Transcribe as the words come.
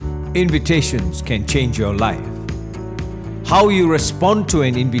Invitations can change your life. How you respond to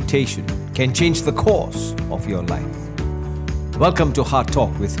an invitation can change the course of your life. Welcome to Heart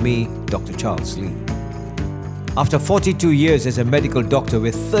Talk with me, Dr. Charles Lee. After 42 years as a medical doctor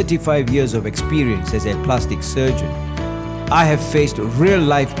with 35 years of experience as a plastic surgeon, I have faced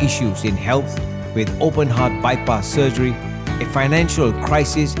real-life issues in health with open heart bypass surgery, a financial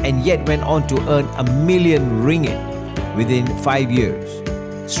crisis, and yet went on to earn $1 million ringgit within 5 years.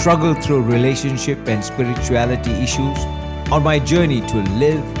 Struggled through relationship and spirituality issues on my journey to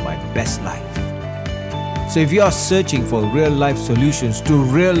live my best life. So if you are searching for real-life solutions to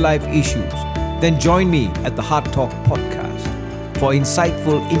real-life issues, then join me at the Heart Talk podcast for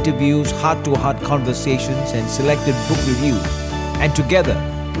insightful interviews, heart-to-heart conversations, and selected book reviews. And together,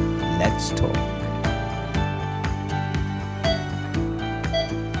 let's talk.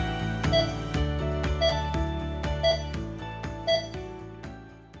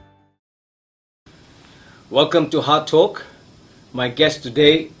 Welcome to Heart Talk. My guest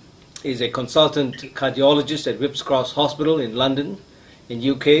today is a consultant cardiologist at Whipps Cross Hospital in London, in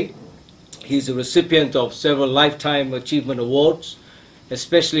UK. He's a recipient of several Lifetime Achievement Awards,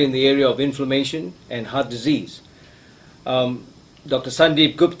 especially in the area of inflammation and heart disease. Dr.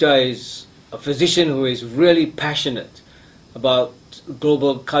 Sandeep Gupta is a physician who is really passionate about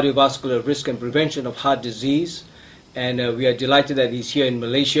global cardiovascular risk and prevention of heart disease. And we are delighted that he's here in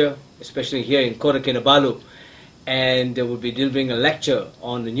Malaysia, especially here in Kota Kinabalu, and will be delivering a lecture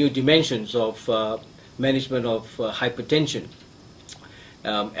on the new dimensions of management of hypertension.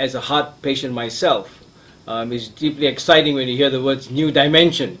 As a heart patient myself, it's deeply exciting when you hear the words new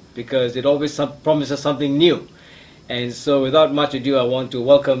dimension, because it always promises something new. And so without much ado, I want to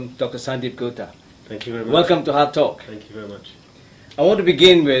welcome Dr. Sandeep Gupta. Thank you very much. Welcome to Heart Talk. Thank you very much. I want to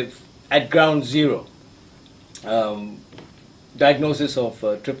begin with at ground zero. Diagnosis of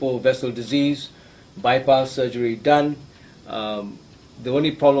triple vessel disease, bypass surgery done. The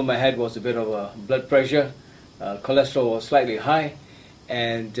only problem I had was a bit of blood pressure. Cholesterol was slightly high,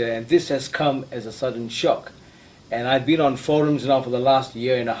 and this has come as a sudden shock. And I've been on forums now for the last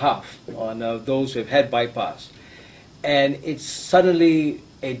year and a half on those who have had bypass. And it's suddenly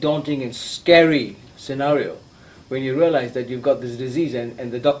a daunting and scary scenario when you realize that you've got this disease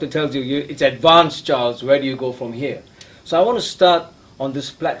and the doctor tells you, it's advanced, Charles, where do you go from here? So I want to start on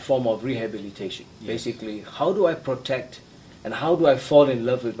this platform of rehabilitation. Yes. Basically, how do I protect and how do I fall in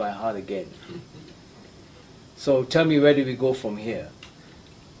love with my heart again? So tell me, where do we go from here?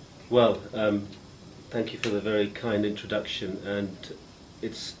 Well, thank you for the very kind introduction, and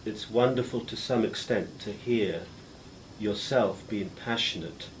it's wonderful to some extent to hear yourself being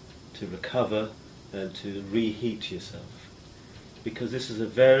passionate to recover and to reheat yourself, because this is a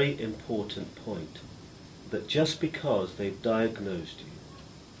very important point, that just because they've diagnosed you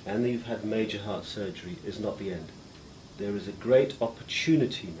and you've had major heart surgery is not the end. There is a great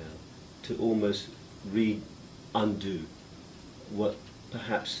opportunity now to almost undo what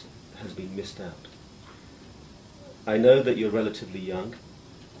perhaps has been missed out. I know that you're relatively young,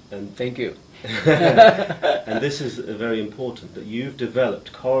 and thank you. And this is very important, that you've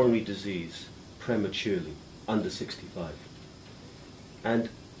developed coronary disease prematurely, under 65. And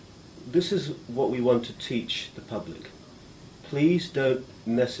this is what we want to teach the public. Please don't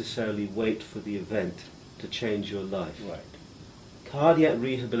necessarily wait for the event to change your life. Right. Cardiac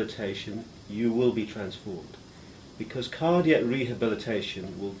rehabilitation, you will be transformed, because cardiac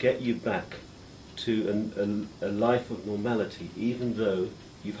rehabilitation will get you back to a life of normality, even though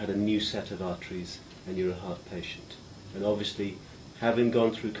you've had a new set of arteries and you're a heart patient. And obviously, having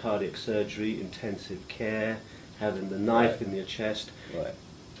gone through cardiac surgery, intensive care, having the knife in your chest,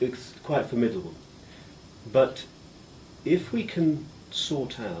 it's quite formidable. But if we can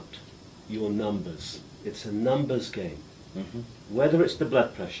sort out your numbers, it's a numbers game. Whether it's the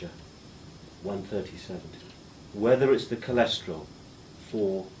blood pressure, 130/70, whether it's the cholesterol,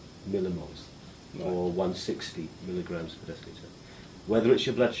 4 millimoles, or 160 milligrams per deciliter, whether it's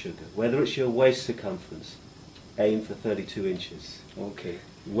your blood sugar, whether it's your waist circumference, aim for 32 inches. Okay.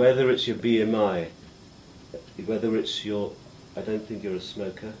 Whether it's your BMI, whether it's your, I don't think you're a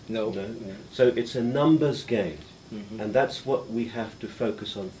smoker. No. So it's a numbers game, and that's what we have to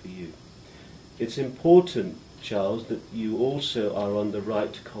focus on for you. It's important, Charles, that you also are on the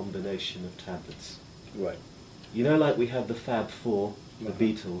right combination of tablets. Right. You know, like we have the Fab Four, the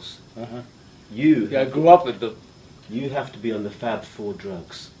Beatles. I grew up with them. You have to be on the Fab Four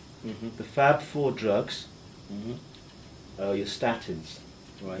drugs. The Fab Four drugs are your statins.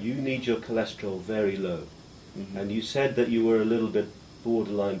 Right. You need your cholesterol very low. And you said that you were a little bit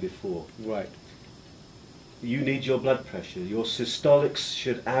borderline before. Right. you need your blood pressure. Your systolics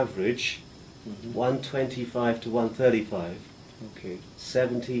should average 125 to 135, Okay.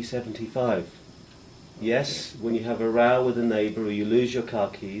 70, 75. Yes, when you have a row with a neighbour or you lose your car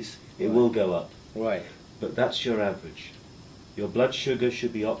keys, it will go up. Right. But that's your average. Your blood sugar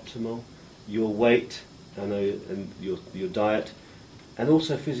should be optimal, your weight and your diet, and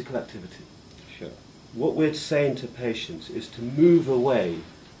also physical activity. Sure. What we're saying to patients is to move away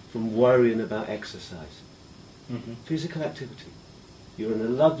from worrying about exercise. Physical activity. You're in a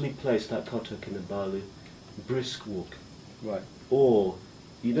lovely place like Kota Kinabalu, brisk walk. Right. Or,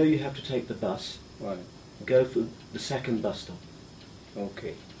 you know you have to take the bus, Right. go for the second bus stop.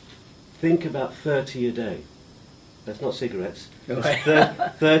 Okay. Think about 30 a day. That's not cigarettes. Right.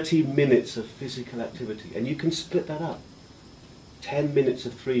 It's 30 minutes of physical activity. And you can split that up. 10 minutes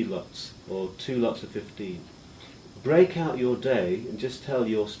of 3 lots, or 2 lots of 15. Break out your day and just tell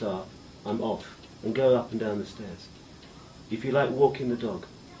your staff, I'm off, and go up and down the stairs. If you like walking the dog,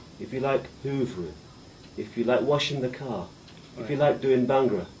 if you like hoovering, if you like washing the car, if you like doing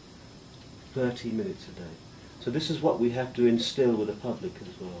Bhangra, 30 minutes a day. So this is what we have to instill with the public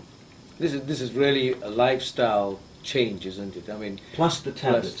as well. This is really a lifestyle change, isn't it? I mean, Plus the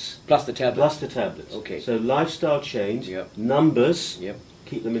tablets. plus the tablets. Plus the tablets. Okay. So lifestyle change, Yep. numbers, Yep.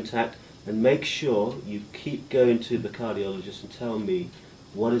 keep them intact, and make sure you keep going to the cardiologist and tell me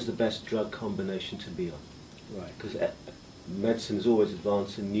what is the best drug combination to be on. Right. Because medicine is always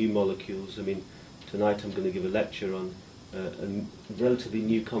advancing, new molecules. I mean, tonight I'm going to give a lecture on a relatively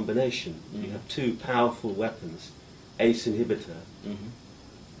new combination. You have 2 powerful weapons. ACE inhibitor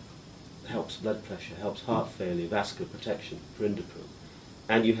helps blood pressure, helps heart failure, vascular protection, perindopril.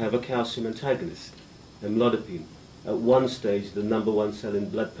 And you have a calcium antagonist, amlodipine. At one stage, the #1 selling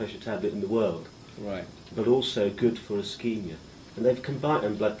blood pressure tablet in the world, Right. but also good for ischemia. And they've combined,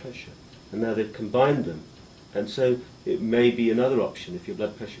 and blood pressure. And now they've combined them. And so it may be another option if your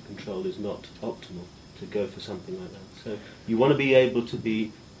blood pressure control is not optimal to go for something like that. So you want to be able to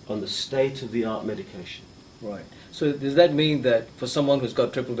be on the state-of-the-art medication. Right. So does that mean that for someone who's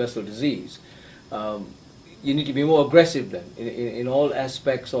got triple vessel disease, you need to be more aggressive then in all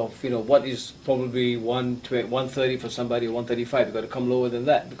aspects of, you know, what is probably 130 for somebody, 135, you've got to come lower than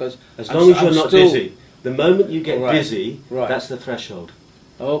that, because As long as you're not dizzy. The moment you get Right. dizzy, Right. that's the threshold.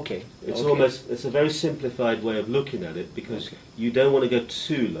 Okay. It's okay. almost, it's a very simplified way of looking at it, because Okay. you don't want to go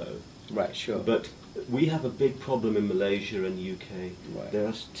too low. Right, sure. But we have a big problem in Malaysia and UK. Right. There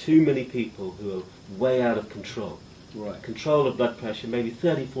are too many people who are way out of control. Right. Control of blood pressure, maybe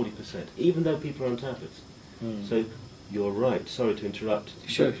 30-40%, even though people are on tablets. So you're right, sorry to interrupt,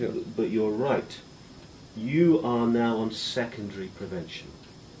 Sure, but, sure. but you're right. You are now on secondary prevention.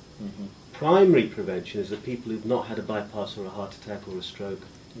 Primary prevention is the people who've not had a bypass or a heart attack or a stroke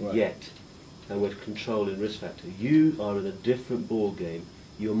Right. yet, and we're controlling risk factor. You are in a different ball game.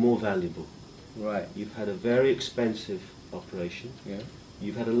 You're more valuable. Right. You've had a very expensive operation. Yeah.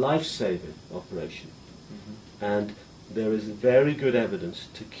 You've had a life-saving operation. And there is very good evidence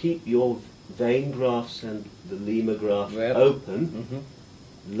to keep your vein grafts and the lemur graft Yep. open,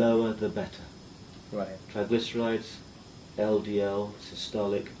 lower the better. Right. Triglycerides, LDL,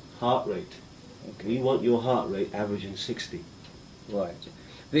 systolic, heart rate. Okay. We want your heart rate averaging 60. Right.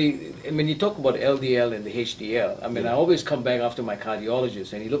 I mean, you talk about LDL and the HDL. I mean, I always come back after my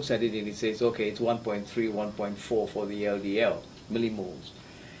cardiologist, and he looks at it and he says, okay, it's 1.3, 1.4 for the LDL, millimoles.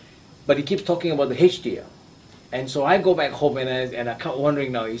 But he keeps talking about the HDL. And so I go back home and I kept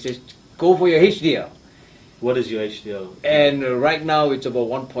wondering now, he says, go for your HDL. What is your HDL? And right now it's about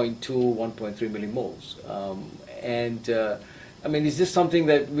 1.2, 1.3 millimoles. I mean, is this something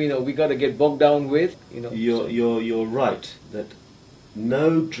that we got to get bogged down with? You're right that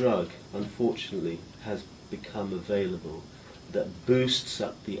no drug, unfortunately, has become available that boosts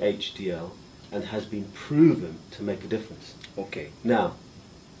up the HDL and has been proven to make a difference. Okay. Now,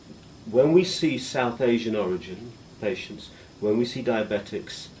 when we see South Asian origin patients, when we see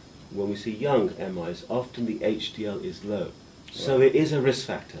diabetics, when we see young MIs, often the HDL is low. So it is a risk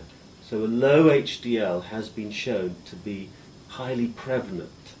factor. So a low HDL has been shown to be highly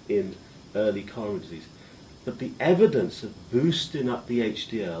prevalent in early coronary disease. But the evidence of boosting up the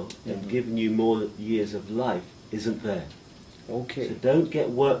HDL and giving you more years of life isn't there. Okay. So don't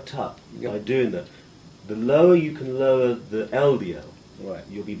get worked up by doing that. The lower you can lower the LDL, Right.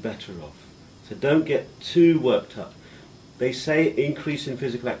 you'll be better off. So don't get too worked up. They say increase in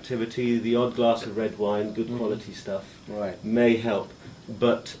physical activity, the odd glass of red wine, good quality stuff, Right. may help.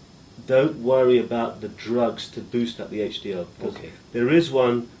 But don't worry about the drugs to boost up the HDL. Because Okay. there is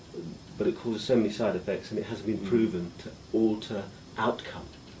one, but it causes so many side effects, and it hasn't been proven to alter outcome.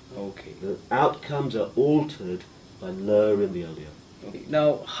 Okay. The outcomes are altered by lowering the LDL. Okay.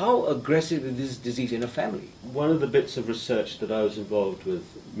 Now, how aggressive is this disease in a family? One of the bits of research that I was involved with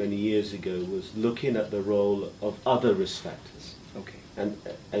many years ago was looking at the role of other risk factors. Okay. And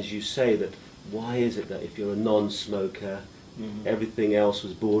as you say, that why is it that if you're a non-smoker, everything else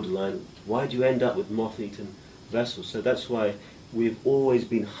was borderline, why do you end up with moth-eaten vessels? So that's why we've always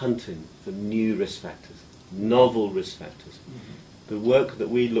been hunting for new risk factors, novel risk factors. The work that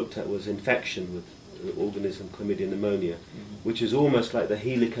we looked at was infection with the organism Chlamydia pneumonia, which is almost like the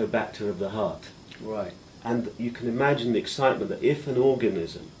helicobacter of the heart. Right. And you can imagine the excitement that if an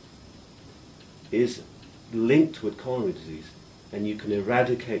organism is linked with coronary disease and you can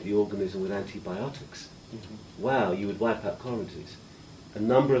eradicate the organism with antibiotics, wow, you would wipe out coronary disease. A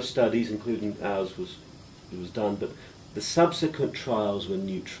number of studies, including ours, was done, but the subsequent trials were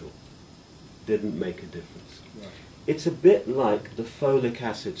neutral, didn't make a difference. Right. It's a bit like the folic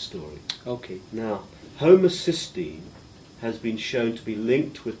acid story. Okay. Now, homocysteine has been shown to be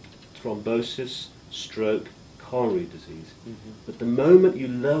linked with thrombosis, stroke, coronary disease. But the moment you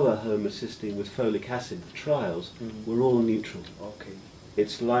lower homocysteine with folic acid, the trials were all neutral. Okay.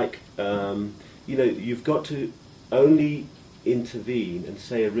 It's like, you know, you've got to only intervene and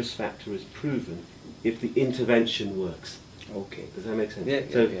say a risk factor is proven if the intervention works. Okay. Does that make sense? Yeah,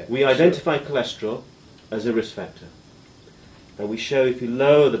 so yeah, we identify cholesterol as a risk factor. And we show if you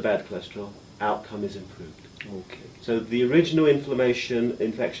lower the bad cholesterol, outcome is improved. Okay. So the original inflammation,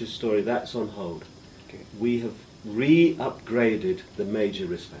 infectious story, that's on hold. Okay. We have re-upgraded the major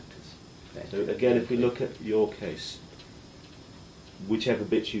risk factors. So again, if we look at your case, whichever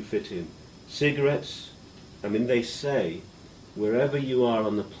bits you fit in, cigarettes, I mean, they say wherever you are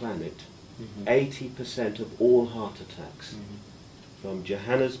on the planet, 80% of all heart attacks, from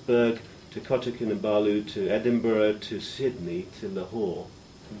Johannesburg to Kota Kinabalu to Edinburgh to Sydney to Lahore,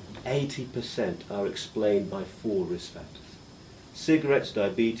 80% are explained by 4 risk factors: cigarettes,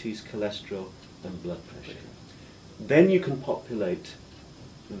 diabetes, cholesterol, and blood pressure. Then you can populate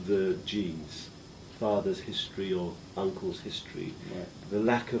the genes, father's history or uncle's history, the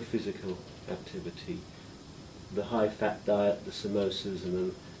lack of physical activity, the high-fat diet, the samosas,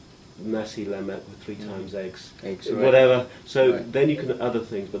 and the nasi lemak with 3 times eggs, whatever. So then you can other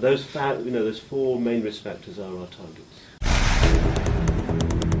things, but those those 4 main risk factors are our targets.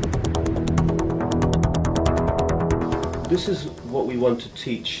 This is what we want to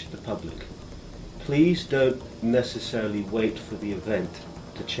teach the public. Please don't necessarily wait for the event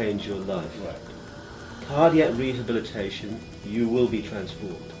to change your life. Cardiac rehabilitation, you will be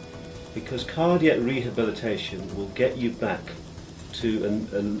transformed, because cardiac rehabilitation will get you back to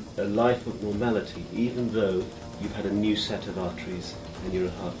a life of normality, even though you've had a new set of arteries and you're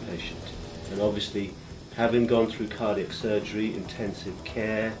a heart patient. And obviously, having gone through cardiac surgery, intensive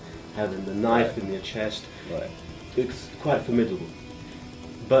care, having the knife in your chest, it's quite formidable.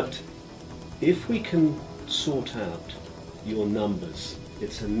 But if we can sort out your numbers,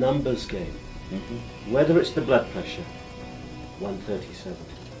 it's a numbers game. Whether it's the blood pressure, 130/70,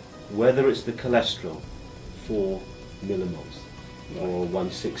 whether it's the cholesterol, 4 millimoles, or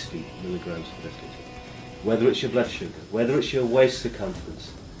 160 milligrams per deciliter, whether it's your blood sugar, whether it's your waist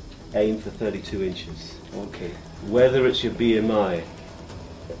circumference, aim for 32 inches. Okay. Whether it's your BMI,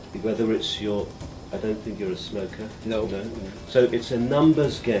 whether it's your, I don't think you're a smoker. No. So it's a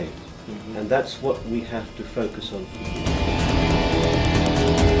numbers game, and that's what we have to focus on.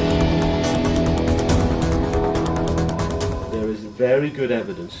 There is very good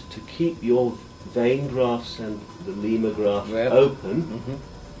evidence to keep your vein grafts and the lemur graft open,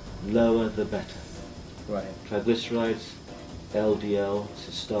 lower the better. Triglycerides, LDL,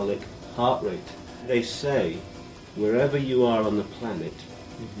 systolic, heart rate. They say wherever you are on the planet,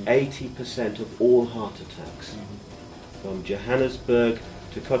 80% of all heart attacks, from Johannesburg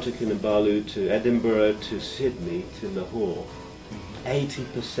to Kota Kinabalu to Edinburgh to Sydney to Lahore,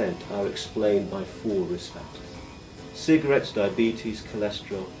 80% are explained by 4 risk factors: cigarettes, diabetes,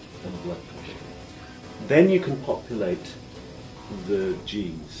 cholesterol, and blood pressure. Then you can populate the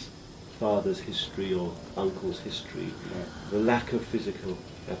genes, father's history or uncle's history, the lack of physical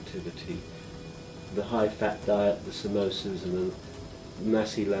activity, the high-fat diet, the samosas, and the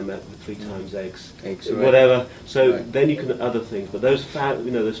nasi lemak with 3 times eggs, whatever. So then you can other things, but those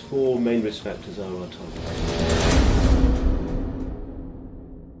those 4 main risk factors are our target.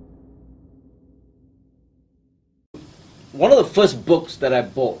 One of the first books that I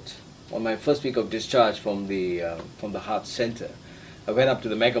bought on my first week of discharge from the heart center, I went up to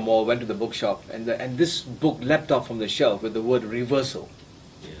the Mega Mall, went to the bookshop, and this book leapt off from the shelf with the word reversal,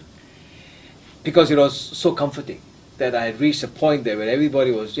 because it was so comforting. that I had reached a point there where everybody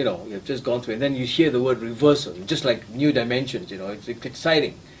was, you know, you've just gone through, and then you hear the word reversal, just like new dimensions, you know, it's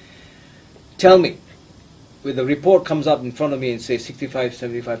exciting. Tell me, when the report comes up in front of me and says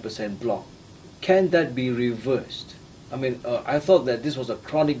 65-75% block, can that be reversed? I mean, I thought that this was a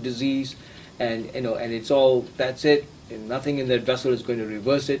chronic disease, and you know, and it's all, that's it, and nothing in that vessel is going to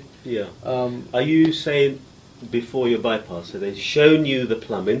reverse it. Yeah. Are you saying before your bypass, so they've shown you the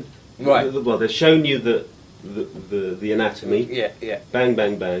plumbing, Right. well, they've shown you the anatomy, Yeah. bang,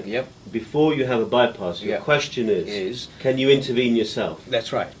 bang, bang. Yep. Before you have a bypass, your Yeah. question is, can you intervene yourself?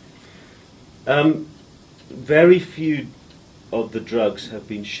 That's right. Very few of the drugs have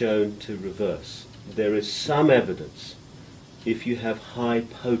been shown to reverse. There is some evidence if you have high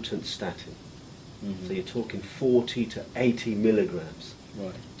potent statin, so you're talking 40 to 80 milligrams,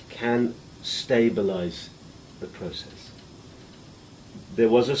 Right. can stabilize the process. There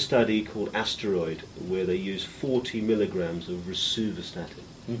was a study called Asteroid where they used 40 milligrams of rosuvastatin,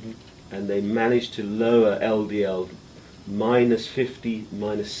 and they managed to lower LDL minus 50,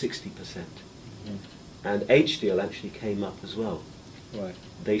 minus 60%. And HDL actually came up as well. Right.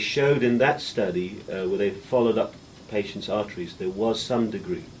 They showed in that study, where they followed up patients' arteries, there was some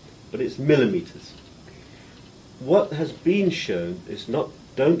degree, but it's millimeters. What has been shown is not,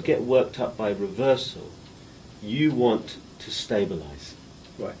 don't get worked up by reversal. You want to stabilize,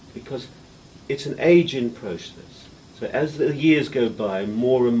 Right. because it's an aging process. So as the years go by,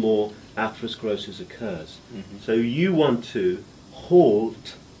 more and more atherosclerosis occurs. So you want to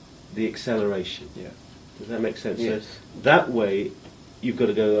halt the acceleration. Yeah. Does that make sense? Yes. So that way, you've got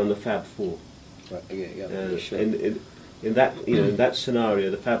to go on the Fab4. Right. Yeah. Sure. In that, you know, in that scenario,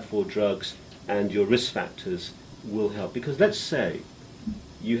 the Fab4 drugs and your risk factors will help. Because let's say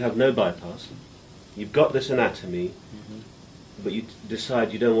you have no bypass, you've got this anatomy, but you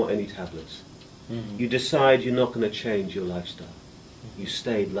decide you don't want any tablets. You decide you're not going to change your lifestyle. You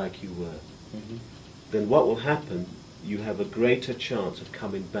stayed like you were. Then what will happen? You have a greater chance of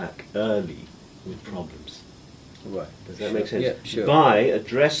coming back early with problems. Right. Does that make sense? Yeah, sure. By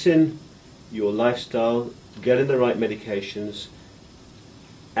addressing your lifestyle, getting the right medications,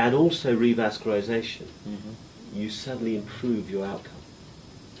 and also revascularization, you suddenly improve your outcome.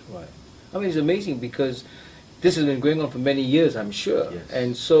 Right. I mean, it's amazing because this has been going on for many years, I'm sure. Yes.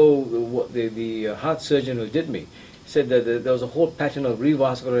 And so what the heart surgeon who did me said that there was a whole pattern of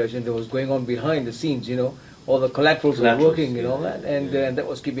revascularization that was going on behind the scenes, you know, all the collaterals were working and all that, and that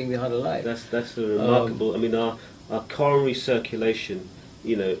was keeping the heart alive. That's a remarkable. I mean, our coronary circulation,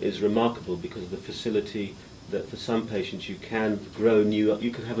 you know, is remarkable because of the facility that for some patients you can grow new.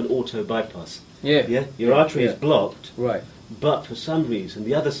 You can have an auto bypass. Yeah. Yeah. Your artery is blocked. Right. But for some reason,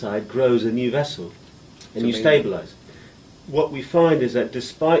 the other side grows a new vessel, and you amazing. stabilize. What we find is that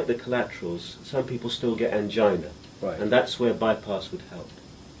despite the collaterals, some people still get angina, Right. and that's where bypass would help,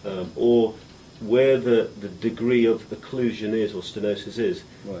 or where the degree of occlusion is or stenosis is.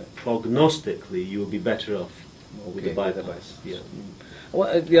 Right. Prognostically, you will be better off with the Okay, bypass. with the bypass. Yeah.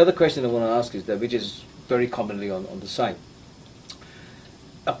 Well, the other question I want to ask is that, which is very commonly on the site.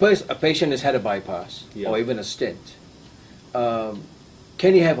 A patient has had a bypass or even a stent.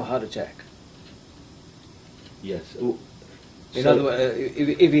 Can he have a heart attack? Yes. In other words,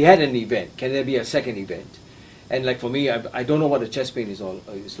 if he had an event, can there be a second event? And like for me, I don't know what a chest pain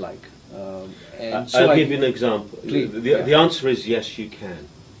is like. And so I'll give you an example. Please, The answer is yes, you can.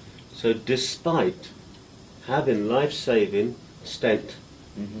 So despite having life-saving stent,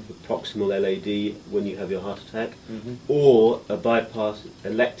 proximal LAD when you have your heart attack, or a bypass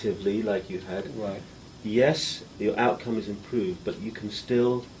electively like you had, Right. yes, your outcome is improved, but you can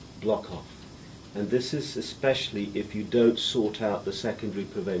still block off. And this is especially if you don't sort out the secondary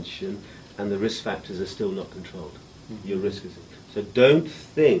prevention and the risk factors are still not controlled. Your risk is... So don't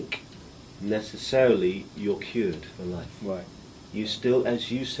think necessarily you're cured for life. Right. You still, as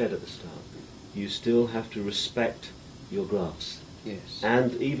you said at the start, you still have to respect your grafts. Yes.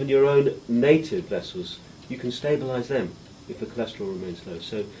 And even your own native vessels, you can stabilize them if the cholesterol remains low.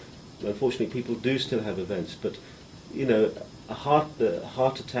 So unfortunately people do still have events, but you know, a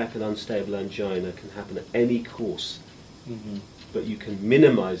heart attack and unstable angina can happen at any course, but you can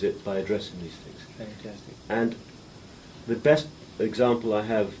minimize it by addressing these things. Fantastic. And the best example I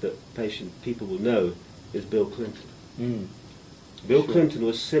have that people will know is Bill Clinton. Bill Clinton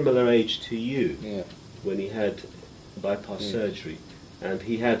was similar age to you when he had bypass surgery, and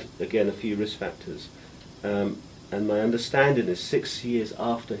he had again a few risk factors. And my understanding is 6 years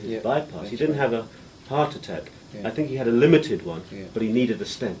after his bypass, he didn't have a heart attack, Yeah. I think he had a limited one, Yeah. but he needed a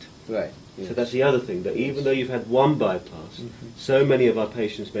stent. Right. So Yes. that's the other thing, that even though you've had one bypass, so many of our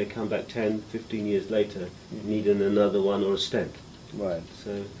patients may come back 10, 15 years later needing another one or a stent. Right.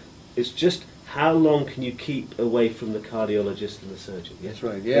 So it's just how long can you keep away from the cardiologist and the surgeon? Yeah? That's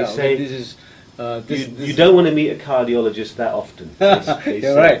right. Yeah. They say this is. you don't want to meet a cardiologist that often. They You're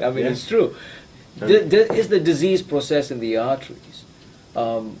say, right. I mean, yeah? it's true. Is the disease process in the arteries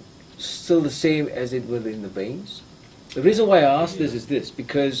still the same as it was in the veins? The reason why I ask this is this,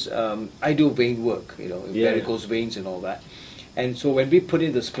 because I do vein work, varicose veins and all that. And so when we put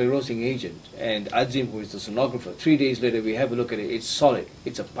in the sclerosing agent, and Adzim, who is the sonographer, 3 days later we have a look at it, it's solid,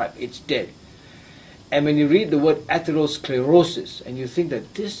 it's a pipe, it's dead. And when you read the word atherosclerosis, and you think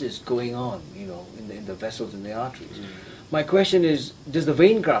that this is going on, in the vessels in the arteries. My question is, does the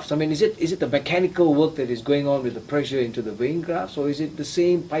vein grafts, I mean, is it the mechanical work that is going on with the pressure into the vein grafts, or is it the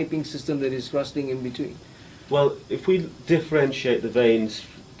same piping system that is rusting in between? Well, if we differentiate the veins,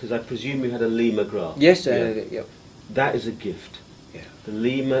 because I presume you had a lemur graft. Yes, yeah, yep. that is a gift. Yeah. The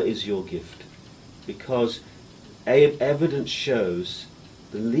lemur is your gift, because evidence shows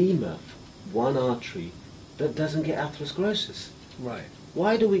the lemur, one artery, that doesn't get atherosclerosis. Right.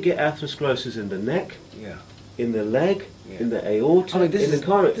 Why do we get atherosclerosis in the neck, Yeah. in the leg, Yeah. in the aorta, I mean, in the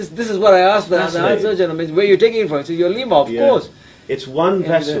coronary? this is what I asked the heart Fascinating. surgeon. I mean, where are you taking it from? So your lemur, of Yeah. course. It's one And,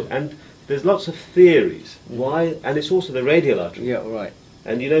 vessel, and there's lots of theories why, and it's also the radial artery. Yeah, right.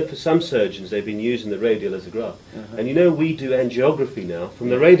 And for some surgeons, they've been using the radial as a graft. Uh-huh. And we do angiography now from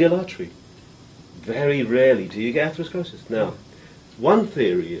the radial artery. Very rarely do you get atherosclerosis. Now, one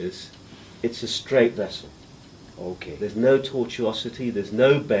theory is it's a straight vessel. Okay. There's no tortuosity, there's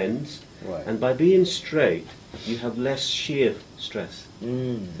no bends, Right. and by being straight, you have less shear stress.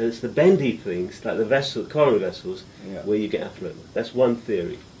 Mm. So it's the bendy things, like the coronary vessels, Yeah. where you get atherosclerosis. That's one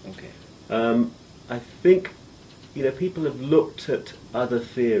theory. Okay. I think, people have looked at other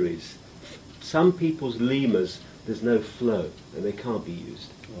theories. Some people's lemurs, there's no flow, and they can't be used.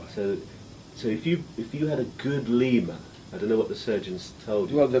 Right. So if you had a good lemur, I don't know what the surgeons told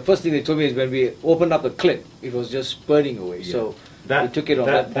you. Well, the first thing they told me is when we opened up the clip, it was just spurting away. Yeah. So we took it on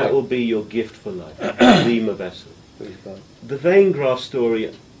that point. That will be your gift for life, a lemur vessel. Praise God. The vein graft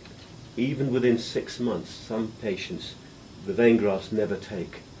story, even within 6 months, some patients, the vein grafts never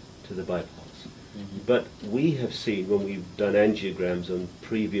take to the bypass. But we have seen, when we've done angiograms on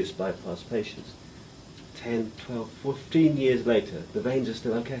previous bypass patients, 10, 12, 15 years later, the veins are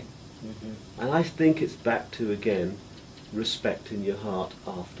still okay. And I think it's back to, again, respecting your heart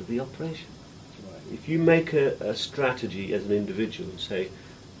after the operation. Right. If you make a strategy as an individual and say,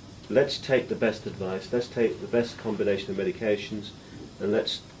 let's take the best advice, let's take the best combination of medications, and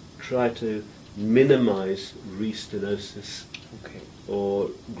let's try to minimize restenosis Okay. or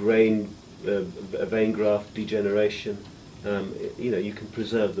vein graft degeneration, you can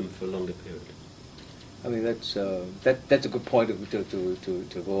preserve them for a longer period. I mean, that's a good point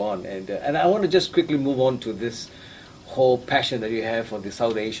to go on, and I want to just quickly move on to this whole passion that you have for the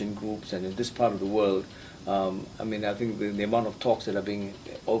South Asian groups and in this part of the world. I mean, I think the amount of talks that are being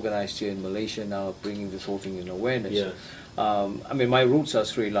organized here in Malaysia now, bringing this whole thing in awareness. Yes. I mean, my roots are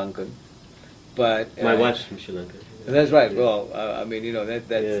Sri Lankan, but My wife's from Sri Lanka. That's right. Yeah. Well, I mean, Yeah.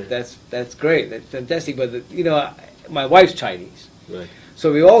 that's great. That's fantastic. But my wife's Chinese. Right.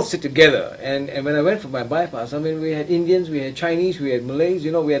 So we all sit together, and when I went for my bypass, I mean, we had Indians, we had Chinese, we had Malays,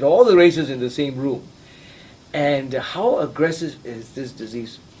 we had all the races in the same room. And how aggressive is this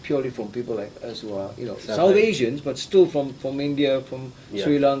disease purely from people like us who are, South Asians, but still from India, from Yeah.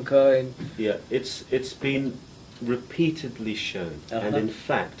 Sri Lanka, and Yeah, it's been repeatedly shown, and in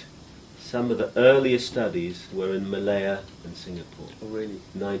fact, some of the earliest studies were in Malaya and Singapore. oh, really?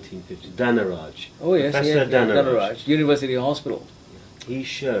 1950. Danaraj. Oh yes, Professor Danaraj. University Hospital. He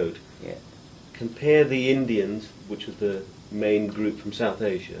showed, Yeah. compare the Indians, which was the main group from South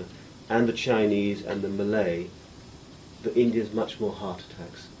Asia, and the Chinese and the Malay, the Indians much more heart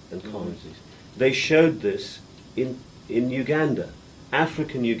attacks and coronary disease. They showed this in Uganda.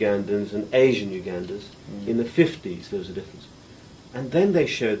 African Ugandans and Asian Ugandans, in the 50s there was a difference. And then they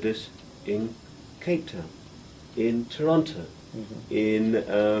showed this in Cape Town, in Toronto, in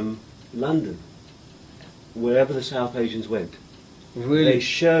London, wherever the South Asians went. Really? They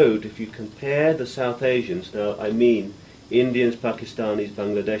showed, if you compare the South Asians, now I mean Indians, Pakistanis,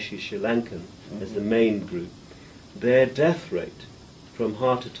 Bangladeshis, Sri Lankan as the main group, their death rate from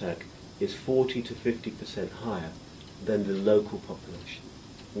heart attack is 40 to 50% higher than the local population,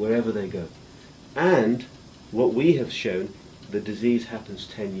 wherever they go. And what we have shown, the disease happens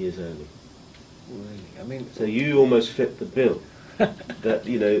 10 years early. Really? I mean, So you almost fit the bill that,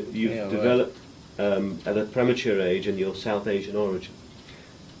 you've Yeah, right. developed at a premature age and you're South Asian origin.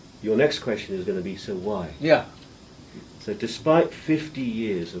 Your next question is going to be, so why? Yeah. So despite 50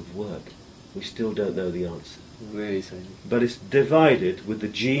 years of work, we still don't know the answer. Really so. But it's divided with the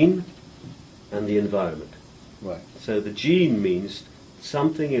gene and the environment. Right. So the gene means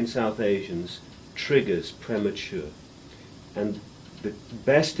something in South Asians triggers premature. And the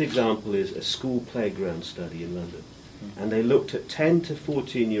best example is a school playground study in London. And they looked at 10 to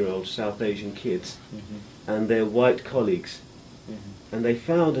 14-year-old South Asian kids and their white colleagues. And they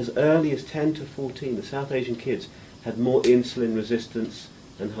found as early as 10 to 14, the South Asian kids had more insulin resistance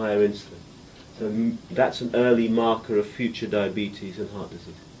and higher insulin. So that's an early marker of future diabetes and heart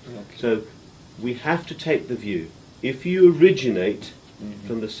disease. Okay. So we have to take the view, if you originate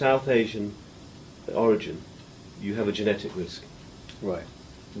from the South Asian origin, you have a genetic risk. Right.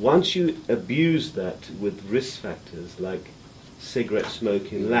 Once you abuse that with risk factors like cigarette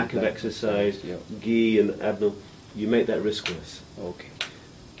smoking, lack of exercise, ghee and abnormal, you make that risk worse. Okay.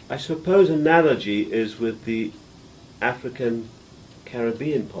 I suppose analogy is with the African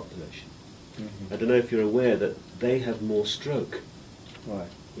Caribbean population. I don't know if you're aware that they have more stroke. Right.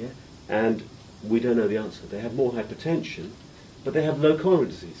 Yeah? And we don't know the answer. They have more hypertension, but they have low coronary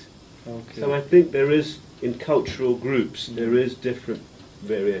disease. Okay. So I think there is, in cultural groups, there is different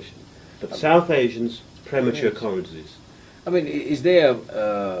variation. But South Asians, premature coronary disease. I mean, is there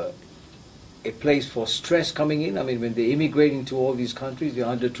a place for stress coming in? I mean, when they immigrate into all these countries, they're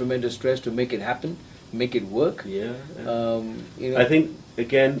under tremendous stress to make it happen, make it work. Yeah. You know, I think,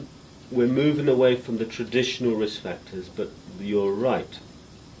 again, we're moving away from the traditional risk factors, but you're right.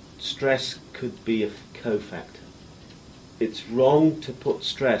 Stress could be a cofactor. It's wrong to put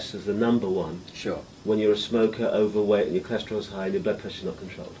stress as the number one Sure. when you're a smoker, overweight, and your cholesterol's high and your blood pressure's not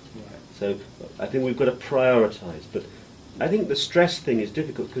controlled. Right. So I think we've got to prioritise. But I think the stress thing is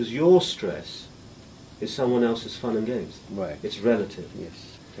difficult because your stress is someone else's fun and games. Right. It's relative.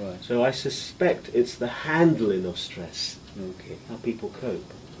 Yes. Right. So I suspect it's the handling of stress, Okay. how people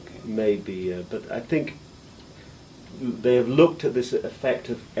cope, Okay. maybe. But I think they have looked at this effect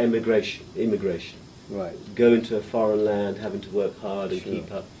of immigration. Right. Go into a foreign land, having to work hard and Sure.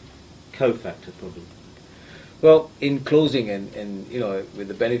 keep up. Cofactor problem. Well, in closing, and you know, with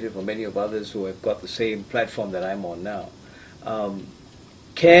the benefit for many of others who have got the same platform that I'm on now,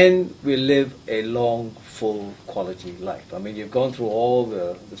 can we live a long, full, quality life? I mean, you've gone through all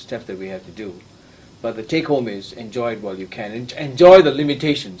the steps that we have to do, but the take-home is enjoy it while you can. Enjoy the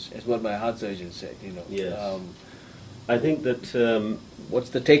limitations, is what my heart surgeon said. You know. Yes. I think that What's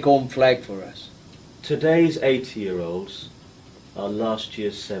the take-home flag for us? today's 80-year-olds are last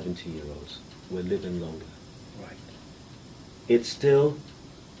year's 70-year-olds. We're living longer. Right. It's still,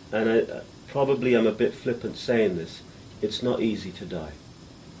 and probably I'm a bit flippant saying this, it's not easy to die.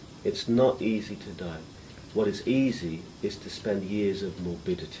 It's not easy to die. What is easy is to spend years of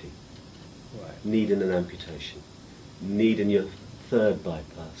morbidity, Right. needing an amputation, needing your third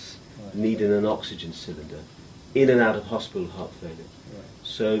bypass, Right. needing an oxygen cylinder, in and out of hospital heart failure. Right.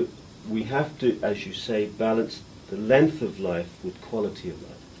 So we have to, as you say, balance the length of life with quality of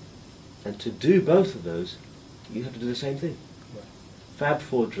life. And to do both of those, you have to do the same thing. Right. Fab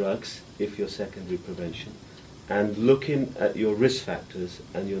 4 drugs, if you're secondary prevention, and looking at your risk factors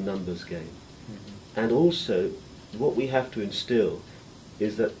and your numbers game. And also, what we have to instill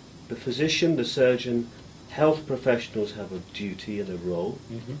is that the physician, the surgeon, health professionals have a duty and a role,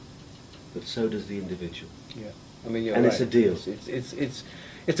 but so does the individual. Yeah. I mean, you're And right. it's a deal.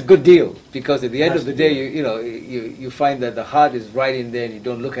 It's a good deal, because at the end Has of the to day, be. you find that the heart is right in there and you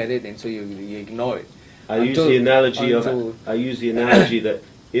don't look at it, and so you ignore it. I use the analogy that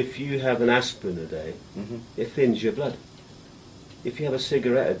if you have an aspirin a day, it thins your blood. If you have a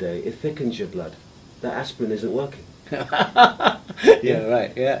cigarette a day, it thickens your blood. That aspirin isn't working. Yeah,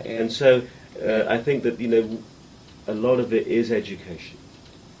 right. Yeah, yeah. And so I think that a lot of it is education.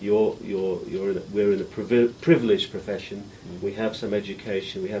 We're in a privileged profession. We have some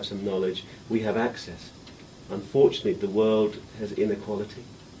education, we have some knowledge, we have access. Unfortunately, the world has inequality,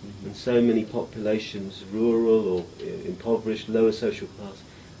 and so many populations, rural or impoverished, lower social class,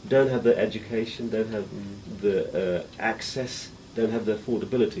 don't have the education, don't have the access, don't have the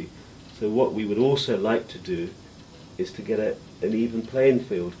affordability. So what we would also like to do is to get an even playing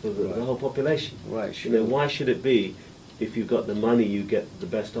field for the whole population. Right, sure. Why should it be if you've got the money, you get the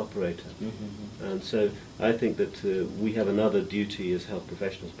best operator? And so I think that we have another duty as health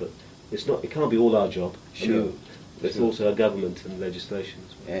professionals, but it can't be all our job. Sure. It's also our government and legislation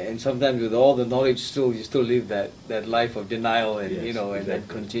as well. And sometimes with all the knowledge, you still live that life of denial, and Yes, and then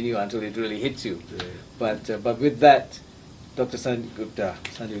exactly. continue until it really hits you. Yeah. But with that, Dr. Sanjay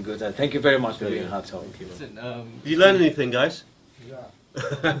Gupta, thank you very much for doing Heart Talk. Thank you. Listen, Did you learn anything, guys?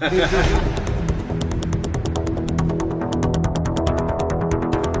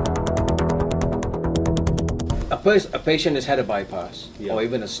 a patient has had a bypass Yeah. or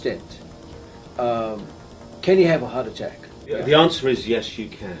even a stent. Can he have a heart attack? The answer is yes, you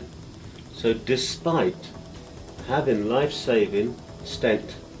can. So despite having life-saving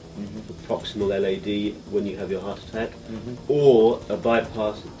stent, proximal LAD when you have your heart attack, or a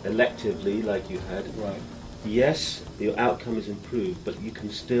bypass electively like you had, Right. yes, your outcome is improved, but you can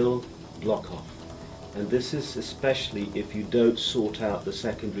still block off. And this is especially if you don't sort out the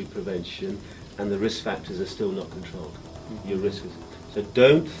secondary prevention and the risk factors are still not controlled. Your risk is... So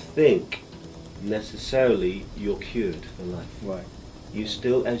don't think necessarily you're cured for life. Right. You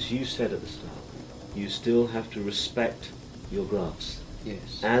still, as you said at the start, you still have to respect your grafts.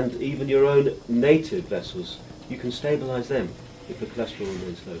 Yes. And even your own native vessels, you can stabilize them if the cholesterol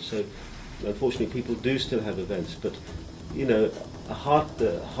remains low. So unfortunately people do still have events, but you know, a heart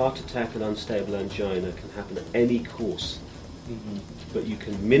attack and unstable angina can happen at any course, but you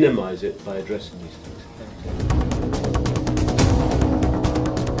can minimize it by addressing these things.